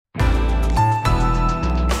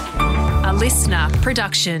listener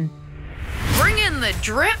production. Bring in the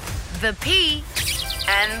drip, the pee,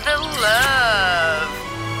 and the love.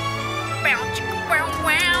 Bow, chicka, wow,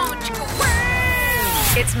 wow, chicka,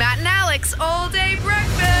 wow. It's Matt and Alex all day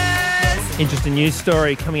breakfast. Interesting news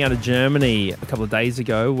story coming out of Germany a couple of days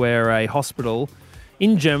ago where a hospital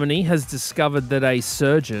in Germany has discovered that a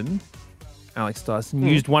surgeon, Alex Dyson,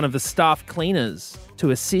 used one of the staff cleaners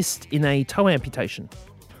to assist in a toe amputation.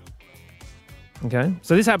 Okay,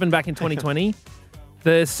 so this happened back in 2020.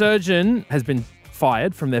 The surgeon has been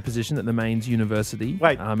fired from their position at the Mainz University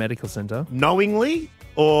Medical Centre. Knowingly,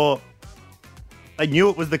 or they knew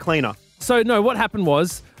it was the cleaner? So, no, what happened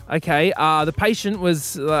was, the patient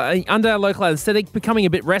was under local anaesthetic, becoming a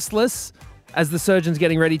bit restless as the surgeon's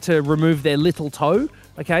getting ready to remove their little toe.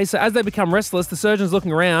 Okay, so as they become restless, the surgeon's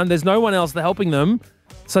looking around. There's no one else helping them.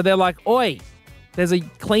 So they're like, oi, there's a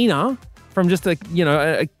cleaner from just an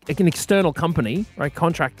external company, right,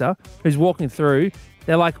 contractor, who's walking through.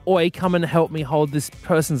 They're like, oi, come and help me hold this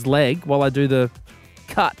person's leg while I do the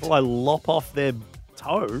cut. Well, I lop off their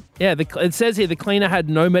toe. Yeah, it says here the cleaner had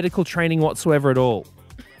no medical training whatsoever at all.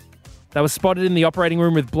 They were spotted in the operating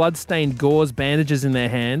room with blood-stained gauze bandages in their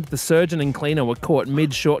hand. The surgeon and cleaner were caught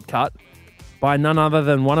mid-shortcut by none other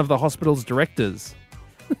than one of the hospital's directors.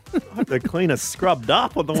 The cleaner scrubbed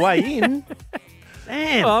up on the way in.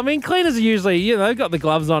 Damn. Well, I mean, cleaners are usually, they've got the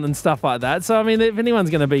gloves on and stuff like that. So, I mean, if anyone's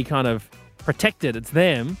going to be kind of protected, it's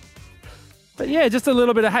them. But, yeah, just a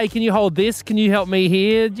little bit of, hey, can you hold this? Can you help me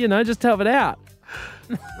here? Just help it out.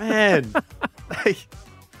 Man.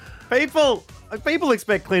 People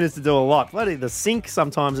expect cleaners to do a lot. Bloody the sink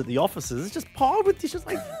sometimes at the offices is just piled with dishes.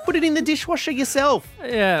 Like, put it in the dishwasher yourself.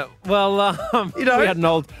 Yeah, well, we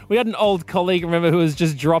had an old colleague, remember, who was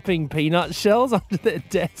just dropping peanut shells under their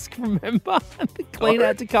desk, remember? And the cleaner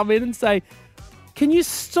had to come in and say, can you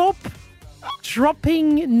stop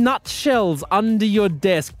dropping nutshells under your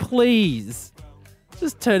desk, please?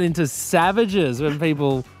 Just turn into savages when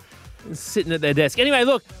people are sitting at their desk. Anyway,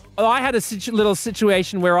 look, I had a little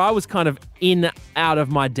situation where I was kind of out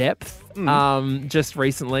of my depth just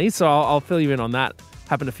recently, so I'll fill you in on that.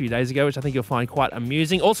 Happened a few days ago, which I think you'll find quite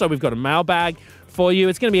amusing. Also, we've got a mailbag for you.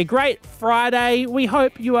 It's going to be a great Friday. We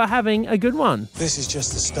hope you are having a good one. This is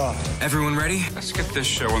just the start. Everyone ready? Let's get this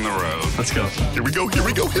show on the road. Let's go. Here we go.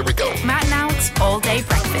 Matt and Alex all day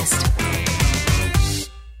breakfast.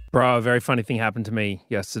 Bro, a very funny thing happened to me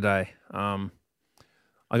yesterday. I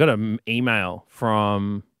got an email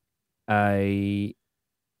from a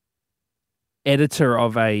editor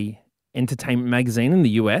of a entertainment magazine in the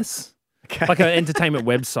US, like an entertainment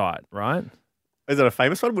website, right? Is it a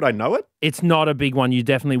famous one? Would I know it? It's not a big one. You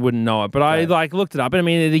definitely wouldn't know it. But I looked it up, and I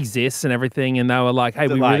mean, it exists and everything. And they were like, "Hey,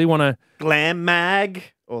 we really want to Glam Mag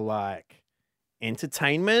or like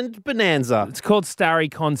Entertainment Bonanza." It's called Starry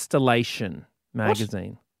Constellation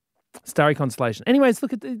magazine. What? Starry Constellation. Anyways,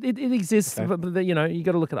 look, it exists, but you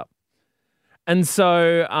got to look it up. And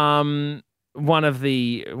so one of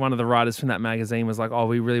the writers from that magazine was like, "Oh,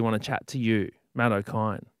 we really want to chat to you, Matt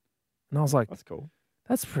O'Kine." And I was like, "That's cool.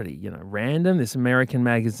 That's pretty, random. This American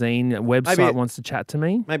magazine website wants to chat to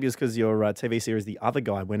me." Maybe it's because your TV series, The Other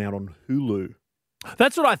Guy, went out on Hulu.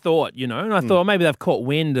 That's what I thought, and I thought maybe they've caught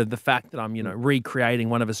wind of the fact that I'm, recreating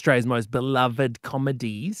one of Australia's most beloved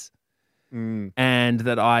comedies. And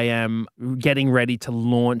that I am getting ready to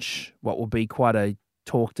launch what will be quite a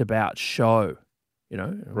talked about show,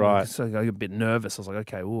 Right. So I got a bit nervous. I was like,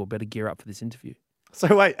 okay, I better gear up for this interview.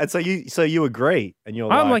 So wait, and so you agree, and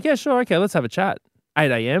I'm like, yeah, sure, okay, let's have a chat.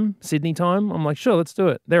 8 a.m. Sydney time. I'm like, sure, let's do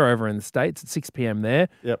it. They're over in the States at 6 p.m. there.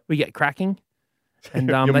 Yep. We get cracking. And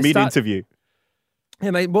you're mid-interview.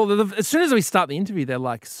 And as soon as we start the interview, they're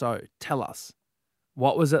like, so tell us,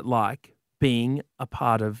 what was it like being a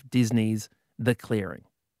part of Disney's The Clearing?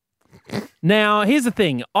 Now, here's the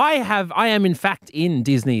thing. I am in fact in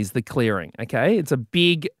Disney's The Clearing, okay? It's a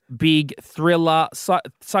big thriller,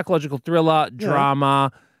 psychological thriller,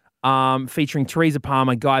 drama, featuring Teresa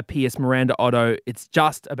Palmer, Guy Pearce, Miranda Otto. It's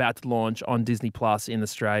just about to launch on Disney Plus in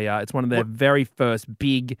Australia. It's one of their very first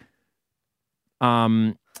big,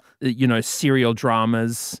 serial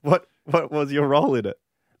dramas. What was your role in it?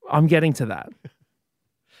 I'm getting to that.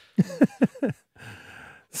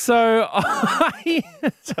 So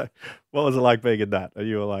what was it like being in that? And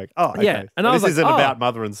you were like, oh, okay. Yeah. And I was this isn't like, about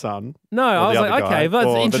mother and son. No, I was like, okay, but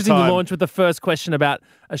it's interesting to launch with the first question about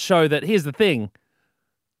a show that, here's the thing.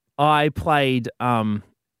 I played, I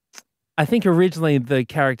think originally the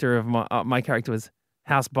character of my character was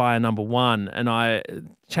House Buyer Number 1, and I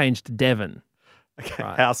changed to Devon. Okay,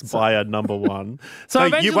 right. House Buyer Number 1. So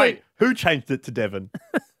eventually, who changed it to Devon?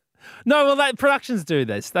 No, well, productions do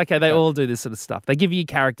this. Okay, they all do this sort of stuff. They give you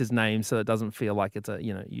characters' names so it doesn't feel like it's a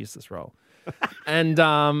useless role. And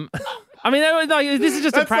I mean, this is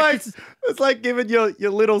just a practice. It's like giving your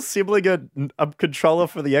little sibling a controller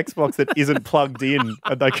for the Xbox that isn't plugged in,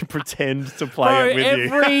 and they can pretend to play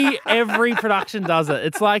it with you. Every production does it.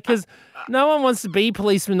 It's like, because no one wants to be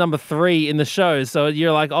policeman number 3 in the show, so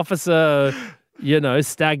you're like officer,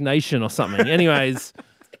 stagnation or something. Anyways.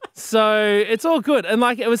 So it's all good. And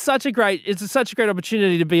like, it's such a great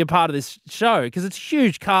opportunity to be a part of this show because it's a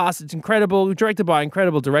huge cast. It's incredible, directed by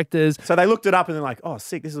incredible directors. So they looked it up and they're like, oh,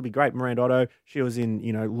 sick, this will be great. Miranda Otto, she was in,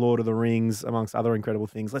 Lord of the Rings, amongst other incredible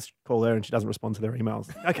things. Let's call her and she doesn't respond to their emails.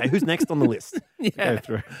 Okay, who's next on the list? Yeah. Go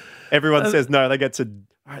through. Everyone says no. They get to,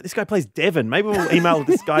 all right, this guy plays Devon. Maybe we'll email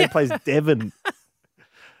this guy who plays Devon.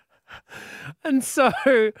 And so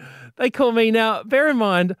they call me. Now, bear in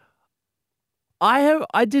mind,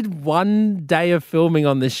 I did 1 day of filming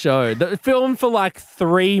on this show. That filmed for like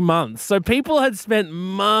 3 months. So people had spent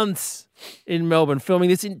months in Melbourne filming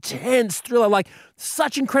this intense thriller, like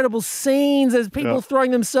such incredible scenes. There's people throwing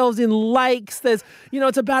themselves in lakes. There's,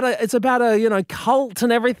 it's about a cult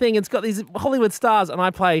and everything. It's got these Hollywood stars, and I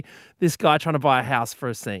play this guy trying to buy a house for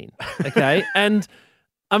a scene. Okay, and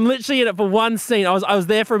I'm literally in it for one scene. I was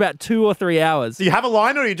there for about 2 or 3 hours. Do you have a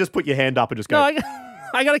line, or you just put your hand up and just go? No,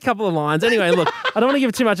 I got a couple of lines. Anyway, look, I don't want to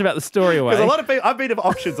give too much about the story away. Because a lot of people, I've been to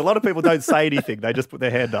auctions, a lot of people don't say anything. They just put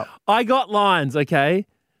their hand up. I got lines, okay?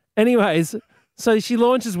 Anyways, so she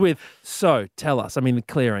launches with, so tell us, The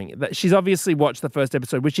Clearing. She's obviously watched the first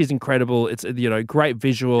episode, which is incredible. It's, great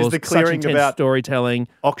visuals. Is The Clearing such intense about storytelling.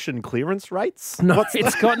 Auction clearance rates? No,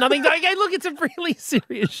 it's got nothing. Okay, look, it's a really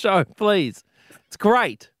serious show, please. It's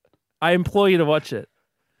great. I implore you to watch it.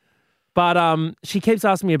 But she keeps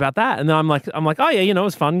asking me about that, and then I'm like, oh yeah, it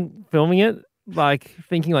was fun filming it. Like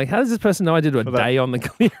thinking, like, how does this person know I did a day on The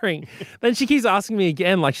Clearing? Then she keeps asking me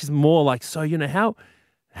again, like she's more like, so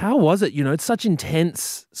how was it? It's such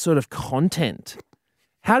intense sort of content.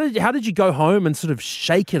 How did you go home and sort of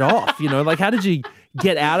shake it off? Like how did you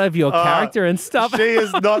get out of your character and stuff? She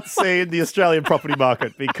has not seen the Australian property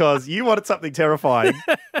market because you wanted something terrifying.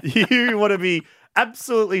 You want to be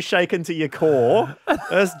absolutely shaken to your core.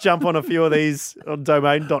 Let's jump on a few of these on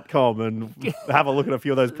domain.com and have a look at a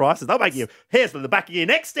few of those prices. They'll make your hairs from the back of your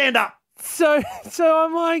neck stand up. So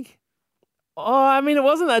I'm like, it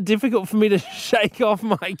wasn't that difficult for me to shake off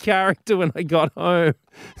my character when I got home.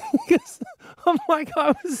 Because I'm like,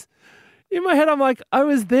 in my head, I'm like, I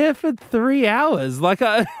was there for 3 hours. Like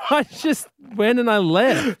I just went and I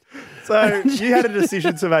left. So you had a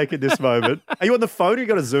decision to make in this moment. Are you on the phone or you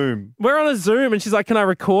got a Zoom? We're on a Zoom and she's like, can I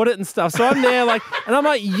record it and stuff? So I'm there and I'm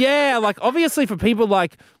like, yeah, like obviously for people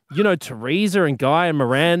like, Teresa and Guy and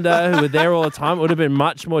Miranda who were there all the time, it would have been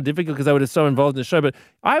much more difficult because they were so involved in the show. But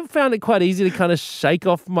I found it quite easy to kind of shake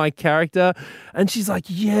off my character. And she's like,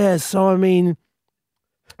 yeah, so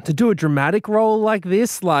to do a dramatic role like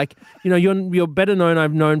this, like, you're better known,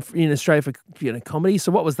 I've known in Australia for, comedy.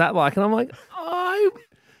 So what was that like? And I'm like, I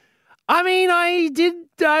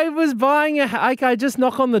was buying I just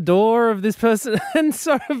knock on the door of this person. And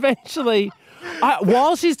so eventually,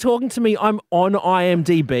 while she's talking to me, I'm on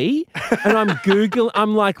IMDb and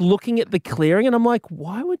I'm like looking at The Clearing and I'm like,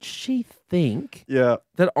 why would she think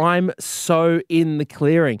that I'm so in The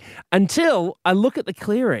Clearing? Until I look at The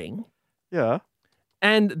Clearing. Yeah.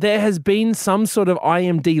 And there has been some sort of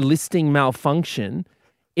IMDb listing malfunction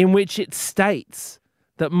in which it states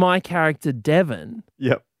that my character, Devon,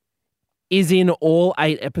 is in all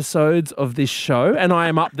 8 episodes of this show. And I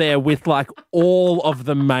am up there with like all of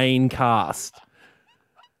the main cast.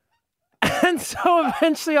 And so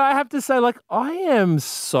eventually I have to say, like, I am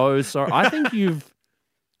so sorry. I think you've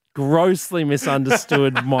grossly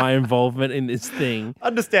misunderstood my involvement in this thing.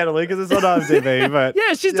 Understandably, because it's on IMDb, but...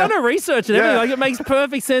 Yeah, she's done her research and everything. Like, it makes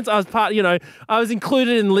perfect sense. I was I was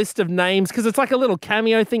included in a list of names because it's like a little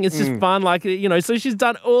cameo thing. It's just fun. Like, so she's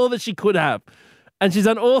done all that she could have. And she's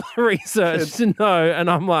done all the research to know. And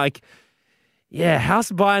I'm like, yeah,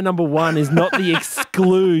 house buyer number 1 is not the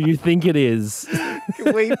exclu you think it is.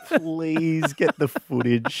 Can we please get the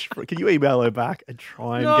footage? Can you email her back and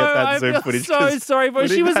try and get that Zoom footage? I'm so sorry, but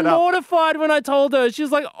she was mortified when I told her. She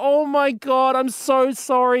was like, oh my God, I'm so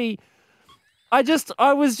sorry. I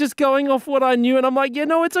was just going off what I knew, and I'm like, yeah,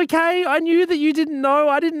 no, it's okay. I knew that you didn't know.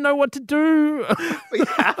 I didn't know what to do. We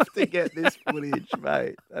have to get this footage,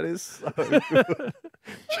 mate. That is so good.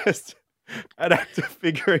 and after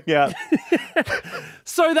figuring out,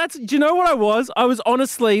 So do you know what I was? I was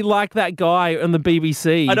honestly like that guy on the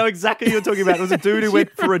BBC. I know exactly who you're talking about. It was a dude who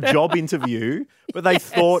went for a job interview, but they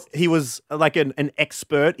thought he was like an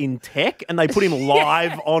expert in tech, and they put him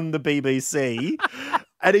live on the BBC.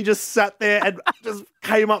 And he just sat there and just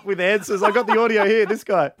came up with answers. I got the audio here, this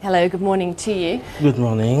guy. Hello, good morning to you. Good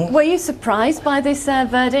morning. Were you surprised by this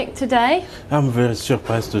verdict today? I'm very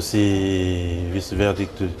surprised to see this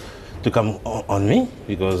verdict to come on me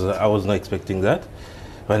because I was not expecting that.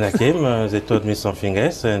 When I came, they told me something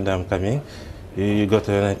else and I'm coming. You got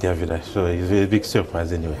an interview there, so it's a big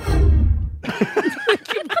surprise anyway.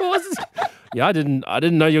 Of course. Yeah, I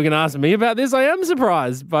didn't know you were going to ask me about this. I am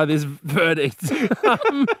surprised by this verdict.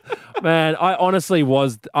 Man, I honestly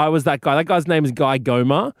was that guy. That guy's name is Guy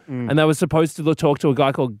Goma, and they were supposed to talk to a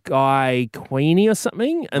guy called Guy Queenie or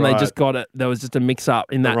something, and they just got it. There was just a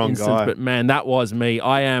mix-up in that instance. Guy. But man, that was me.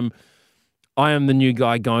 I am the new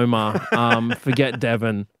Guy Goma. Forget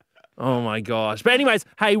Devon. Oh, my gosh. But anyways,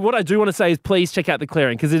 hey, what I do want to say is please check out The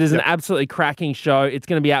Clearing because it is an absolutely cracking show. It's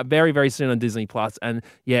going to be out very, very soon on Disney+. And,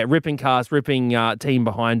 yeah, ripping cast, ripping team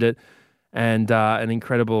behind it and an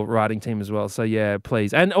incredible writing team as well. So, yeah,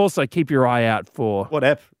 please. And also keep your eye out for... What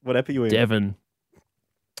app are you in? Devon.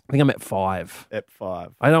 I think I'm at 5. At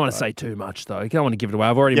 5. I don't want to say too much, though. I don't want to give it away.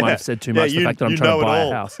 I've already might have said too much, the fact that I'm trying to buy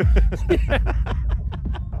a house.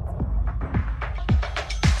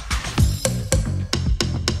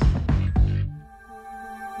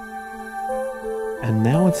 And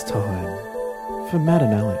now it's time for Matt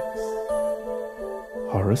and Alex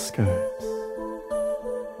Horoscopes.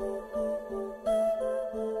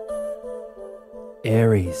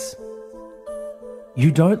 Aries.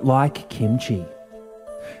 You don't like kimchi.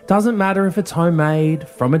 Doesn't matter if it's homemade,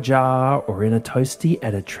 from a jar, or in a toasty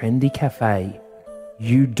at a trendy cafe.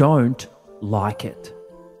 You don't like it.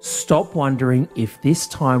 Stop wondering if this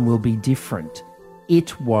time will be different.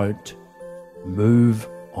 It won't. Move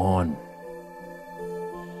on.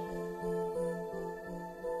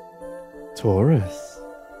 Taurus.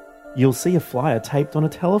 You'll see a flyer taped on a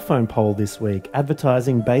telephone pole this week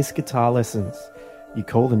advertising bass guitar lessons. You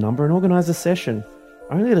call the number and organise a session,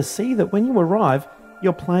 only to see that when you arrive,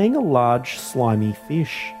 you're playing a large, slimy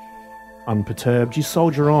fish. Unperturbed, you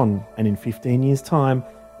soldier on, and in 15 years' time,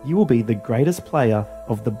 you will be the greatest player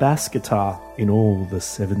of the bass guitar in all the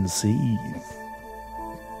 7 seas.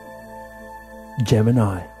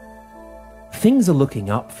 Gemini. Things are looking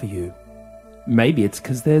up for you. Maybe it's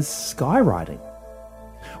because there's skywriting.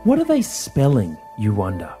 What are they spelling, you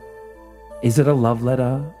wonder? Is it a love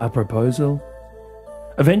letter, a proposal?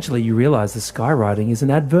 Eventually you realise the skywriting is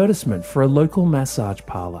an advertisement for a local massage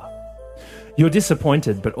parlour. You're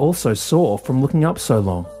disappointed but also sore from looking up so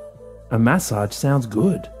long. A massage sounds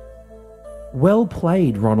good. Well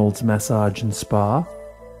played, Ronald's Massage and Spa.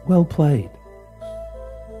 Well played.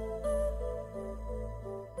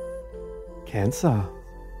 Cancer.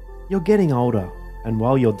 You're getting older, and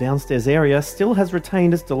while your downstairs area still has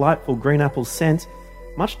retained its delightful green apple scent,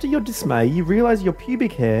 much to your dismay, you realise your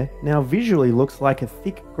pubic hair now visually looks like a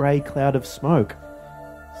thick grey cloud of smoke.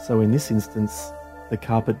 So in this instance, the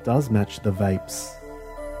carpet does match the vapes.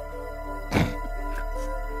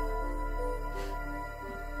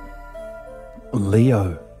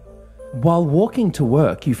 Leo. While walking to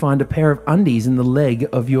work, you find a pair of undies in the leg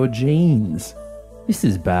of your jeans. This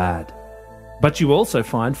is bad. But you also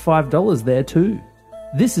find $5 there too.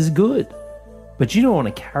 This is good. But you don't want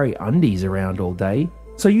to carry undies around all day,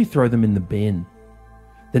 so you throw them in the bin.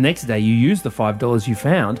 The next day you use the $5 you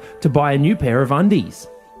found to buy a new pair of undies.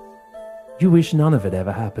 You wish none of it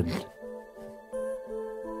ever happened.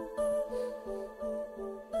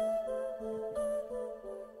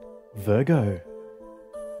 Virgo.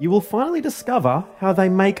 You will finally discover how they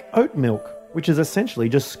make oat milk, which is essentially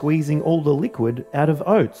just squeezing all the liquid out of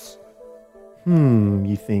oats.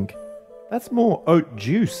 You think, that's more oat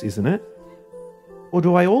juice, isn't it? Or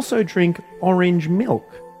do I also drink orange milk?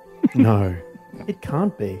 No, it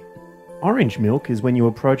can't be. Orange milk is when you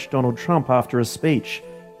approach Donald Trump after a speech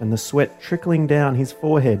and the sweat trickling down his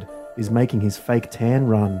forehead is making his fake tan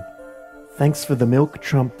run. Thanks for the milk,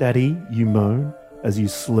 Trump Daddy, you moan as you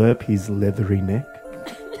slurp his leathery neck.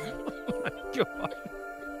 Oh my God.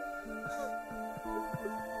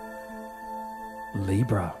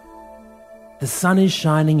 Libra. The sun is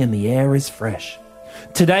shining and the air is fresh.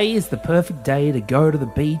 Today is the perfect day to go to the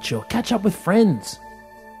beach or catch up with friends.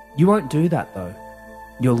 You won't do that though.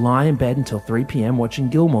 You'll lie in bed until 3 p.m. watching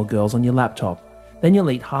Gilmore Girls on your laptop. Then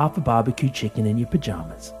you'll eat half a barbecue chicken in your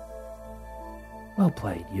pyjamas. Well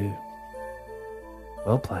played, you.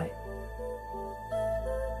 Well played.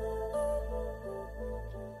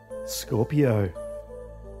 Scorpio.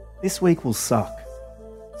 This week will suck.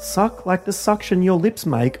 Suck like the suction your lips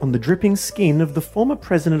make on the dripping skin of the former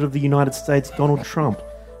President of the United States, Donald Trump,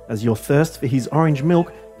 as your thirst for his orange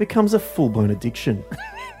milk becomes a full-blown addiction.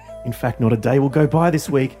 In fact, not a day will go by this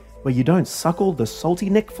week where you don't suckle the salty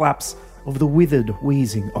neck flaps of the withered,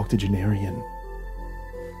 wheezing octogenarian.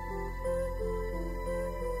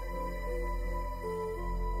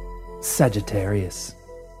 Sagittarius.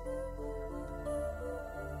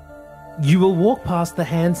 You will walk past the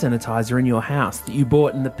hand sanitizer in your house that you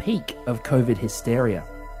bought in the peak of COVID hysteria.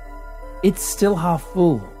 It's still half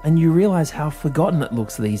full, and you realise how forgotten it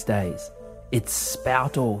looks these days. Its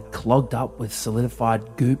spout all clogged up with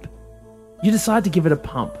solidified goop. You decide to give it a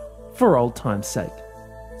pump, for old time's sake.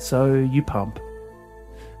 So you pump.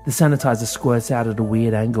 The sanitizer squirts out at a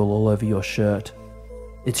weird angle all over your shirt.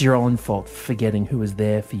 It's your own fault for forgetting who was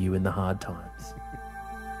there for you in the hard times.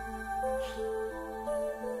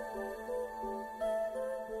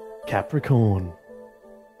 Capricorn.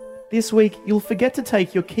 This week, you'll forget to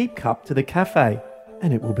take your keep cup to the cafe,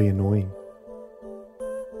 and it will be annoying.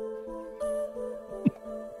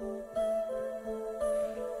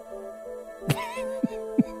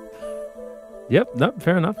 Yep, no,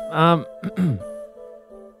 fair enough.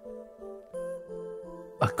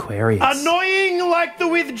 Aquarius. Annoying like the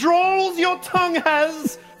withdrawals your tongue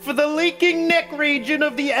has for the leaking neck region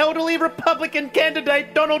of the elderly Republican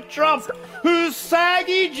candidate Donald Trump, whose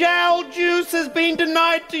saggy jowl juice has been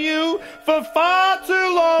denied to you for far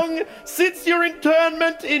too long since your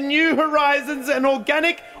internment in New Horizons, an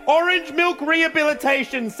organic orange milk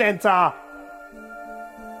rehabilitation centre.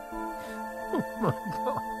 Oh my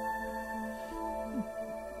God.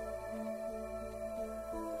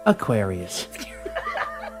 Aquarius.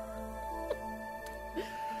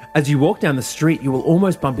 As you walk down the street, you will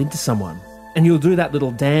almost bump into someone, and you'll do that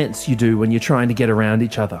little dance you do when you're trying to get around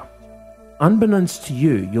each other. Unbeknownst to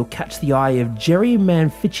you, you'll catch the eye of Jerry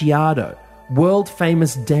Manficiado,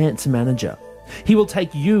 world-famous dance manager. He will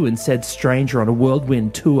take you and said stranger on a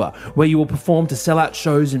whirlwind tour where you will perform to sell-out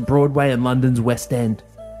shows in Broadway and London's West End.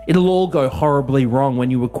 It'll all go horribly wrong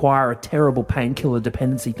when you acquire a terrible painkiller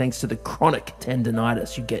dependency thanks to the chronic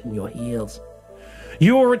tendinitis you get in your heels.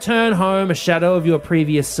 You will return home a shadow of your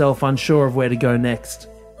previous self, unsure of where to go next.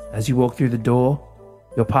 As you walk through the door,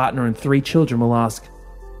 your partner and 3 children will ask,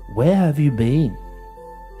 "Where have you been?"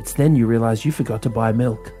 It's then you realise you forgot to buy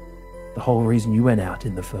milk, the whole reason you went out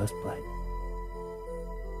in the first place.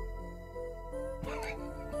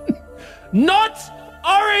 Not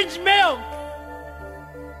orange milk!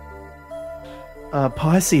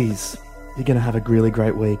 Pisces, you're going to have a really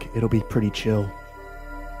great week. It'll be pretty chill.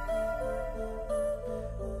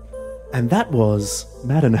 And that was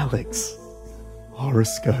Matt and Alex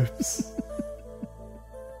Horoscopes.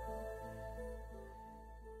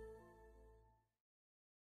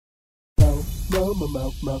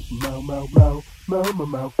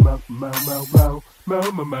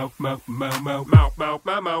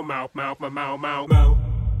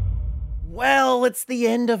 Well, it's the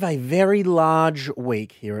end of a very large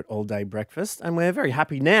week here at All Day Breakfast, and we're very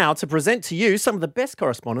happy now to present to you some of the best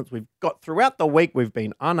correspondence we've got throughout the week we've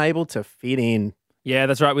been unable to fit in. Yeah,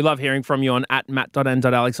 that's right. We love hearing from you on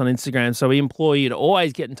 @matt.and.alex on Instagram. So we implore you to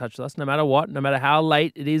always get in touch with us, no matter what, no matter how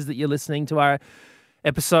late it is that you're listening to our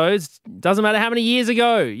episodes. Doesn't matter how many years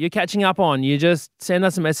ago you're catching up on. You just send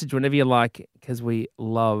us a message whenever you like, because we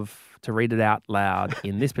love to read it out loud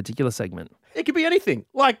in this particular segment. It could be anything,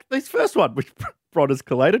 like this first one, which Bron has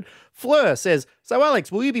collated. Fleur says, "So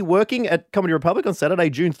Alex, will you be working at Comedy Republic on Saturday,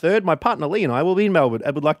 June 3rd? My partner Lee and I will be in Melbourne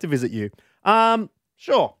and would like to visit you."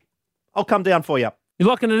 Sure. I'll come down for you. You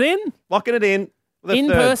locking it in? Locking it in. In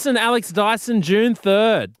 3rd. person, Alex Dyson, June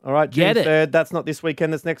 3rd. All right, June Get it. 3rd. That's not this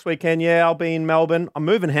weekend. That's next weekend. Yeah, I'll be in Melbourne. I'm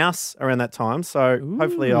moving house around that time, so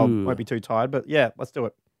hopefully I won't be too tired. But yeah, let's do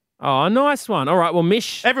it. Oh, nice one. All right, well,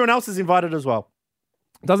 Mish... Everyone else is invited as well.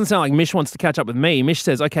 Doesn't sound like Mish wants to catch up with me. Mish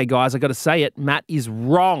says, "Okay, guys, I got to say it. Matt is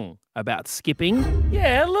wrong about skipping."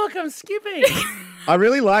 Yeah, look, I'm skipping. I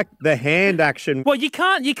really like the hand action. Well, you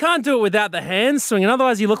can't do it without the hands swinging.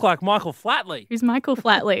 Otherwise, you look like Michael Flatley. Who's Michael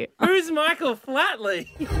Flatley? Who's Michael Flatley?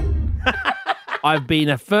 I've been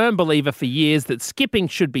a firm believer for years that skipping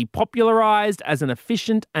should be popularised as an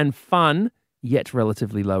efficient and fun, yet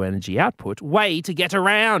relatively low energy output, way to get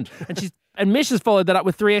around. And Mish has followed that up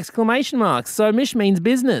with 3 exclamation marks. So Mish means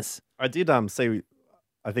business. I did see,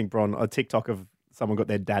 I think, Bron, a TikTok of someone got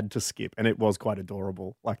their dad to skip, and it was quite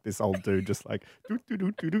adorable. Like this old dude just like,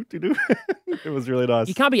 do. It was really nice.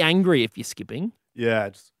 You can't be angry if you're skipping.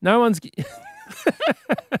 Yeah. No one's...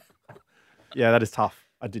 Yeah, that is tough.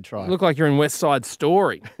 I did try. Look like you're in West Side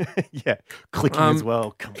Story. Yeah, clicking as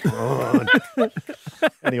well. Come on.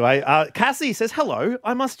 Anyway, Cassie says, hello.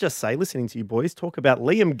 I must just say, listening to you boys talk about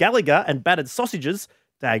Liam Gallagher and battered sausages,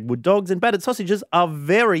 Dagwood dogs and battered sausages are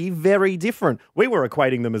very, very different. We were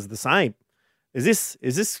equating them as the same. Is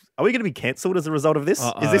this, are we going to be cancelled as a result of this?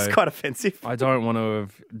 Is this quite offensive? I don't want to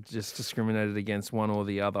have just discriminated against one or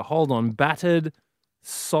the other. Hold on. Battered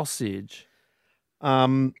sausage.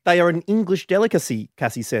 They are an English delicacy,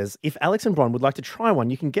 Cassie says. If Alex and Bron would like to try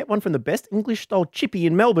one, you can get one from the best English-style chippy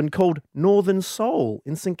in Melbourne called Northern Soul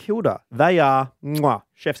in St Kilda. They are, mwah,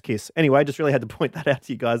 chef's kiss. Anyway, just really had to point that out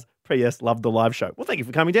to you guys. P.S. Love the live show. Well, thank you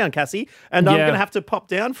for coming down, Cassie. And I'm going to have to pop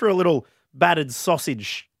down for a little battered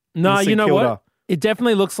sausage. No, in St you know Kilda. what? It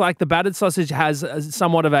definitely looks like the battered sausage has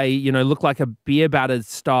somewhat of a, look like a beer battered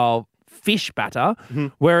style fish batter,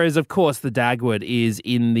 whereas, of course, the Dagwood is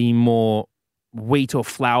in the more wheat or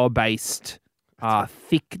flour-based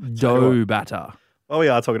thick dough batter. Oh, we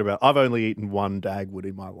are talking about. I've only eaten one Dagwood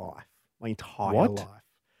in my life, my entire life.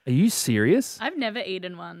 Are you serious? I've never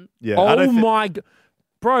eaten one. Yeah. Oh, my God.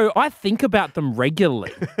 Bro, I think about them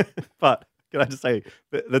regularly. But can I just say,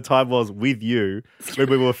 the time was with you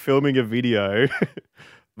when we were filming a video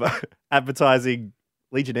advertising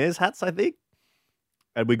Legionnaires hats, I think.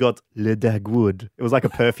 And we got Le Dagwood. It was like a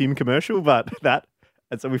perfume commercial, but that.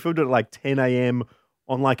 And so we filmed it at like 10 a.m.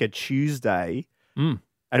 on like a Tuesday.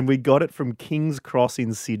 And we got it from King's Cross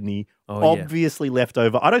in Sydney. Obviously left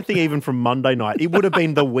over. I don't think even from Monday night. It would have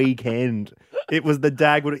been the weekend. It was the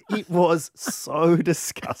Dagwood. It was so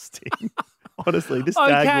disgusting. Honestly, this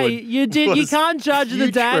Dagwood. You can't judge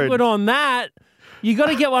the Dagwood on that. You got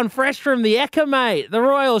to get one fresh from the Ekka, mate. The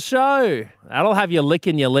Royal Show. That'll have you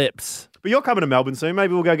licking your lips. But you're coming to Melbourne soon.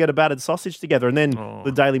 Maybe we'll go get a battered sausage together, and then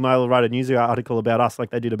the Daily Mail will write a news article about us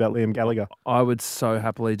like they did about Liam Gallagher. I would so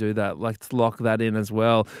happily do that. Let's lock that in as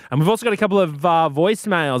well. And we've also got a couple of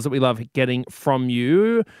voicemails that we love getting from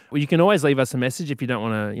you. Well, you can always leave us a message if you don't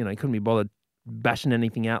want to, couldn't be bothered bashing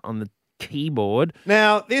anything out on the keyboard.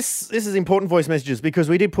 Now, this is important voice messages because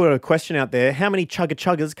we did put a question out there. How many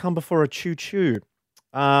chugga-chuggers come before a choo-choo?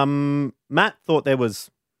 Matt thought there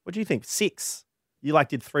was, what do you think, 6? You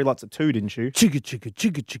did 3 lots of 2, didn't you? Chugga, chugga,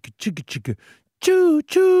 chugga, chugga, chugga, chugga, choo,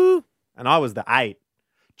 choo. And I was the 8.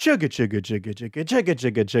 Chugga, chugga, chugga, chugga, chugga,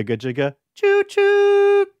 chugga, chugga, chugga, choo,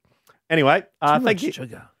 choo. Anyway, thank you.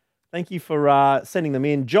 Sugar. Thank you for sending them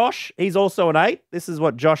in. Josh, he's also an 8. This is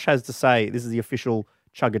what Josh has to say. This is the official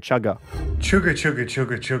chugga, chugga. Chugga, chugga,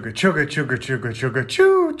 chugga, chugga, chugga, chugga, chugga, chugga,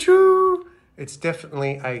 choo, choo. It's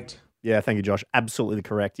definitely 8. Yeah, thank you, Josh. Absolutely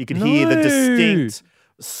correct. You can hear the distinct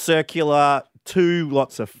circular 2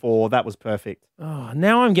 lots of 4. That was perfect. Oh,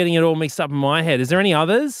 now I'm getting it all mixed up in my head. Is there any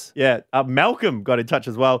others? Yeah, Malcolm got in touch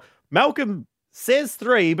as well. Malcolm says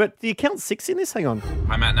 3, but do you count 6 in this? Hang on.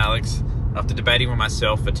 Hi, Matt and Alex. After debating with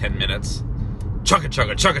myself for 10 minutes, chugga,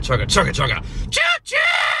 chugga, chugga, chugga, chugga, chugga, choo, choo!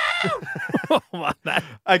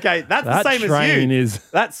 Okay, that's the same as you.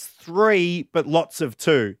 That's 3, but lots of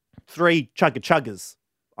 2. 3 chugga-chuggers.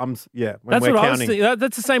 When that's we're what counting. I was thinking.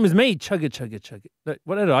 That's the same as me. Chugga, chugga, chugga.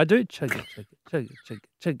 What did I do? Chugga, chugga, chugga, chugga,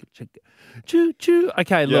 chugga, chugga. Choo, choo.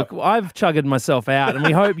 Okay, look, I've chugged myself out, and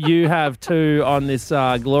we hope you have too on this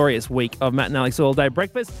glorious week of Matt and Alex All Day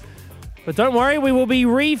Breakfast. But don't worry, we will be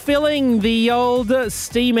refilling the old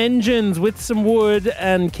steam engines with some wood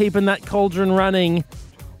and keeping that cauldron running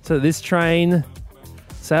so this train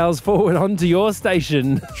sails forward onto your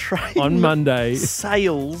station on Monday.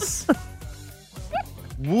 Sails.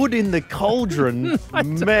 Wood in the cauldron.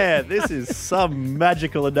 Man, this is some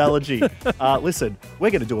magical analogy. Listen,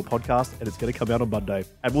 we're going to do a podcast and it's going to come out on Monday.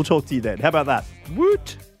 And we'll talk to you then. How about that?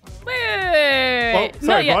 Woot. Wait. Oh,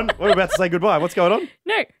 sorry, Ron. We're about to say goodbye. What's going on?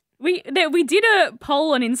 No, we did a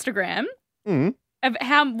poll on Instagram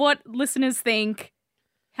of what listeners think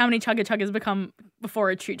how many chugga-chuggers become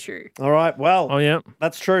before a choo-choo. All right, well,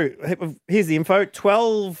 that's true. Here's the info.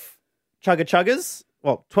 12 chugga-chuggers,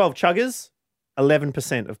 12 chuggers,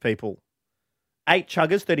 11% of people. 8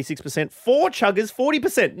 chuggers, 36%. 4 chuggers,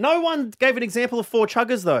 40%. No one gave an example of 4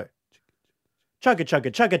 chuggers, though. Chugga, chugga,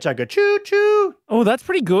 chugga, chugga, choo, choo. Oh, that's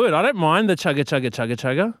pretty good. I don't mind the chugga, chugga, chugga,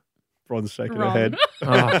 chugga. Ron's shaking her head.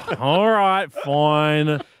 Oh, all right,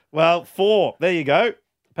 fine. Well, 4. There you go.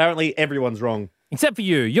 Apparently, everyone's wrong. Except for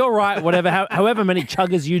you. You're right, however many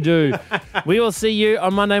chuggers you do. We will see you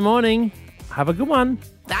on Monday morning. Have a good one.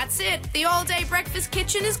 That's it. The all-day breakfast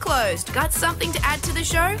kitchen is closed. Got something to add to the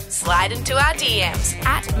show? Slide into our DMs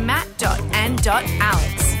at matt.and.alex.